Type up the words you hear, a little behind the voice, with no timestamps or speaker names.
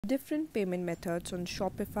Different payment methods on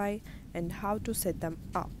Shopify and how to set them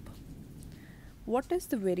up. What is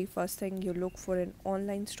the very first thing you look for in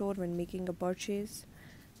online store when making a purchase?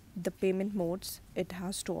 The payment modes it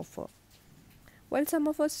has to offer. While some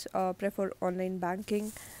of us prefer online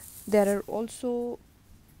banking, there are also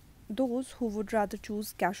those who would rather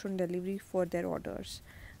choose cash on delivery for their orders.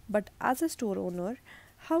 But as a store owner,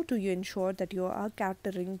 how do you ensure that you are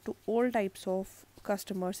catering to all types of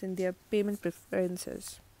customers in their payment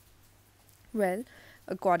preferences? Well,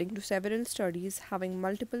 according to several studies, having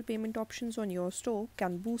multiple payment options on your store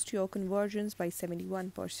can boost your conversions by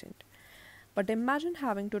 71%. But imagine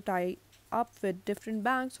having to tie up with different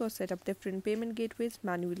banks or set up different payment gateways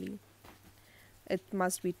manually. It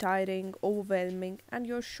must be tiring, overwhelming, and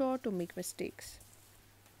you're sure to make mistakes.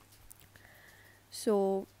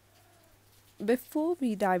 So, before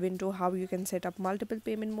we dive into how you can set up multiple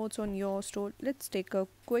payment modes on your store, let's take a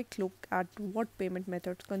quick look at what payment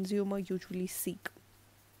methods consumers usually seek.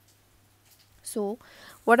 So,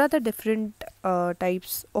 what are the different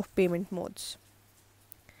types of payment modes?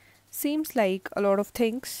 Seems like a lot of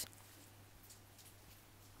things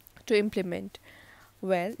to implement.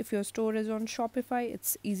 Well, if your store is on Shopify,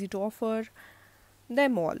 it's easy to offer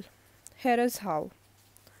them all. Here is how.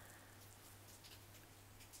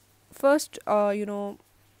 First,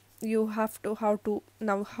 you have to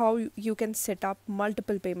how you can set up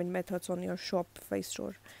multiple payment methods on your Shopify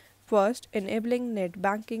store. First, enabling net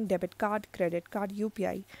banking, debit card, credit card,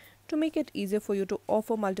 UPI to make it easier for you to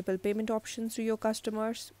offer multiple payment options to your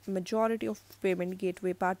customers. Majority of payment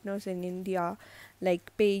gateway partners in India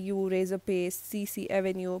like PayU, Razorpay, CC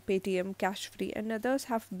Avenue, Paytm, Cashfree and others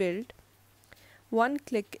have built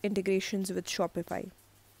one-click integrations with Shopify.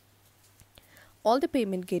 All the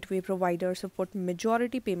payment gateway providers support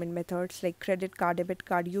majority payment methods like credit card, debit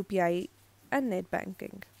card, UPI, and net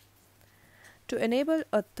banking. To enable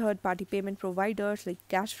a third party payment providers like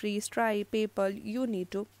Cashfree, Stripe, PayPal, you need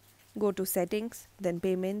to go to settings, then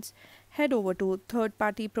payments, head over to third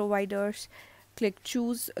party providers, click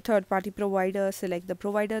choose third party provider, select the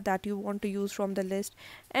provider that you want to use from the list,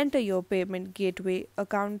 enter your payment gateway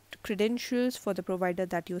account credentials for the provider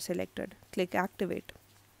that you selected, click activate.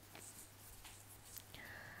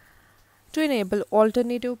 To enable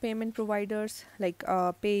alternative payment providers like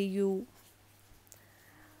PayU,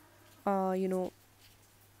 uh, you know,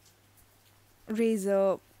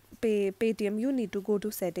 Razor, Paytm, you need to go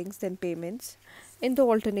to settings, then payments. In the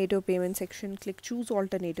alternative payment section, click choose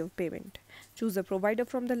alternative payment. Choose a provider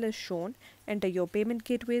from the list shown. Enter your payment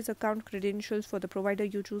gateway's account credentials for the provider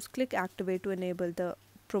you choose. Click activate to enable the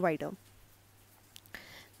provider.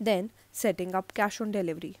 Then setting up cash on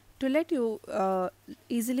delivery. To let you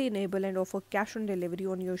easily enable and offer cash on delivery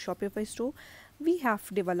on your Shopify store, we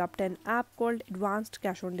have developed an app called Advanced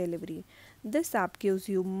Cash on Delivery. This app gives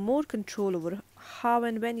you more control over how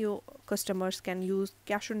and when your customers can use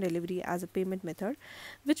cash on delivery as a payment method,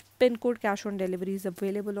 which pin code cash on delivery is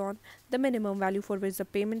available on, the minimum value for which the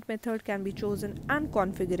payment method can be chosen, and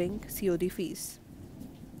configuring COD fees.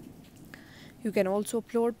 You can also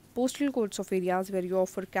upload postal codes of areas where you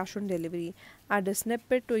offer cash on delivery. Add a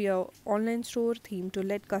snippet to your online store theme to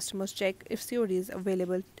let customers check if COD is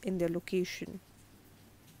available in their location.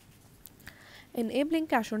 Enabling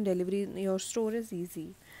cash on delivery in your store is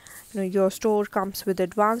easy. Your store comes with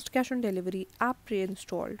advanced cash on delivery app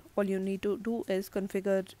pre-installed. All you need to do is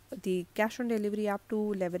configure the cash on delivery app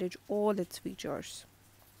to leverage all its features.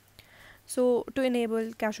 So to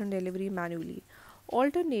enable cash on delivery manually.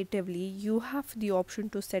 Alternatively, you have the option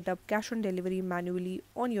to set up cash on delivery manually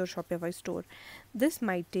on your Shopify store. This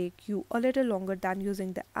might take you a little longer than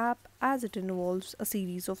using the app as it involves a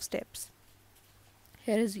series of steps.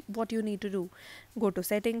 Here is what you need to do. Go to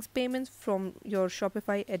settings, payments from your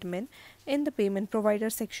Shopify admin. In the payment provider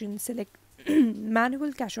section, select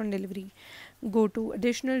manual cash on delivery. Go to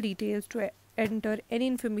additional details to enter any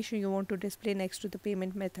information you want to display next to the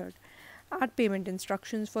payment method. Add payment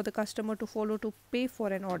instructions for the customer to follow to pay for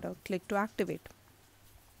an order. Click to activate.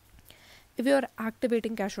 If you are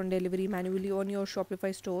activating cash on delivery manually on your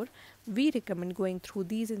Shopify store, we recommend going through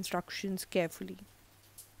these instructions carefully.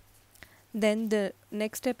 Then the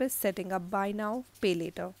next step is setting up buy now, pay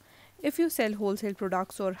later. If you sell wholesale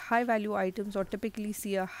products or high value items or typically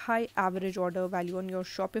see a high average order value on your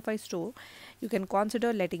Shopify store, you can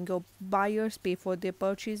consider letting your buyers pay for their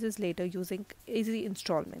purchases later using easy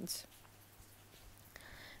installments.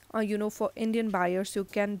 For Indian buyers, you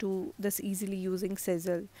can do this easily using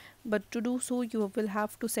Sizzle. But to do so, you will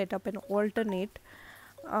have to set up an alternate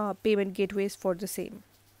payment gateways for the same.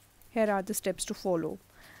 Here are the steps to follow.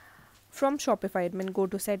 From Shopify admin, go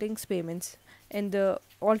to settings, payments. In the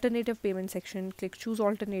alternative payment section, click choose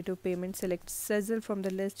alternative payment, select Sezzle from the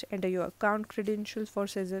list, enter your account credentials for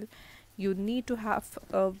Sezzle. You need to have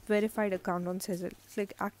a verified account on Sezzle.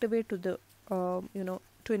 Click activate to the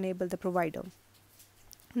to enable the provider.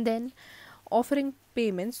 Then offering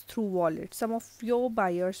payments through wallets. Some of your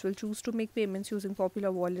buyers will choose to make payments using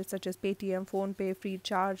popular wallets such as Paytm, PhonePe,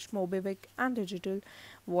 FreeCharge, Mobivic, and digital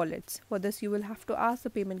wallets. For this, you will have to ask the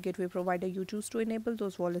payment gateway provider you choose to enable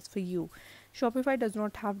those wallets for you. Shopify does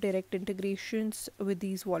not have direct integrations with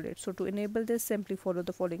these wallets, so to enable this, simply follow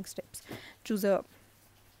the following steps. Choose a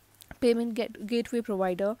gateway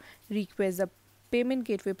provider, request a payment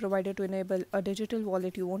gateway provider to enable a digital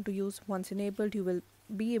wallet you want to use. Once enabled, you will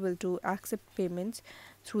be able to accept payments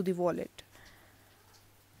through the wallet.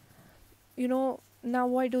 Now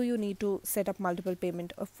why do you need to set up multiple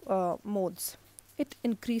payment of modes? It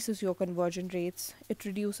increases your conversion rates, it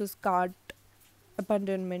reduces cart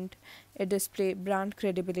abandonment, it displays brand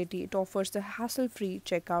credibility, it offers a hassle-free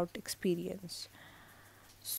checkout experience.